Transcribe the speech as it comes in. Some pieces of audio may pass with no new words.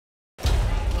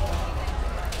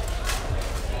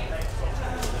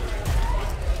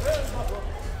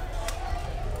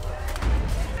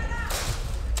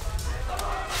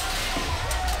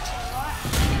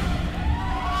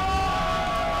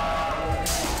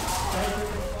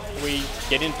we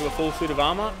get into a full suit of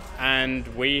armour and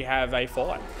we have a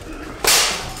fight.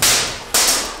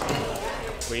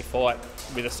 We fight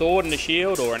with a sword and a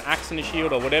shield, or an axe and a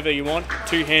shield, or whatever you want,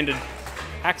 two-handed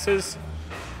axes,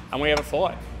 and we have a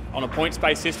fight on a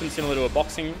points-based system similar to a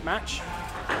boxing match.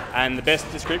 And the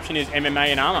best description is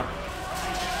MMA in armour.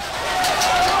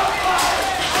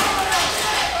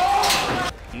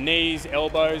 Knees,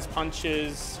 elbows,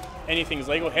 punches, anything's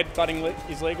legal. Headbutting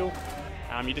is legal.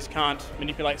 You just can't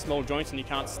manipulate small joints and you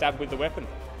can't stab with the weapon.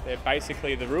 They're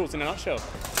basically the rules in a nutshell.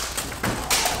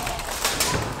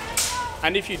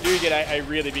 And if you do get a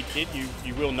really big hit,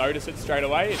 you will notice it straight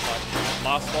away. It's like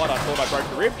last fight, I thought I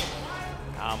broke a rib.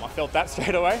 I felt that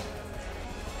straight away.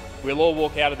 We'll all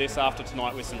walk out of this after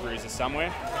tonight with some bruises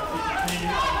somewhere.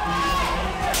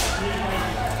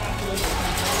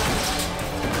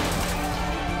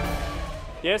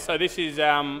 Yeah, so this is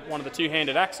one of the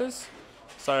two-handed axes.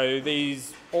 So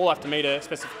these all have to meet a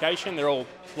specification. They're all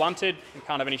blunted and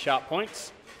can't have any sharp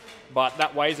points. But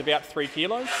that weighs about 3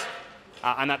 kilos,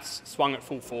 and that's swung at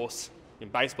full force, in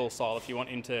baseball style, if you want,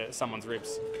 into someone's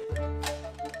ribs.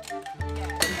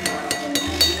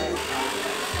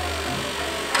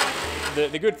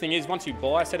 The good thing is, once you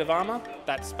buy a set of armour,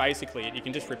 that's basically it. You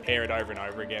can just repair it over and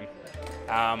over again.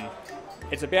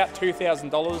 It's about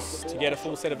 $2,000 to get a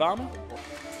full set of armour,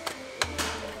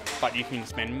 but you can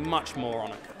spend much more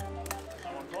on it.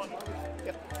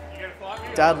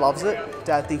 Dad loves it.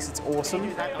 Dad thinks it's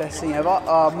awesome. Best thing ever.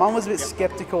 Mum was a bit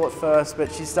skeptical at first,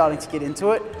 but she's starting to get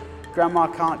into it. Grandma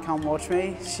can't come watch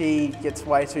me. She gets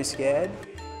way too scared.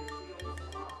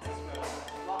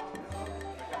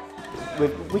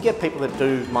 We get people that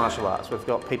do martial arts. We've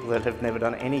got people that have never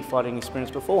done any fighting experience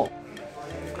before.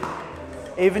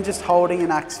 Even just holding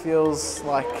an axe feels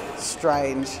like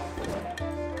strange.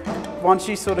 Once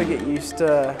you sort of get used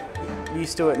to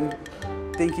it and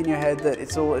think in your head that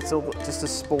it's all just a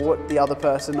sport, the other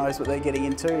person knows what they're getting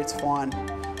into, it's fine.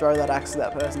 Throw that axe at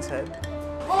that person's head.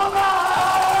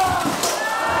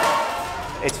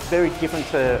 It's very different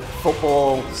to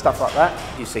football, stuff like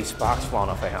that. You see sparks flying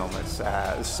off the helmets,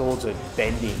 the swords are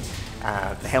bending,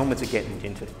 the helmets are getting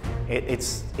dented.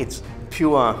 It's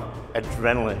pure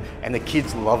adrenaline, and the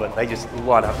kids love it. They just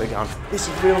light up, they're going, this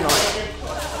is real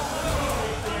nice.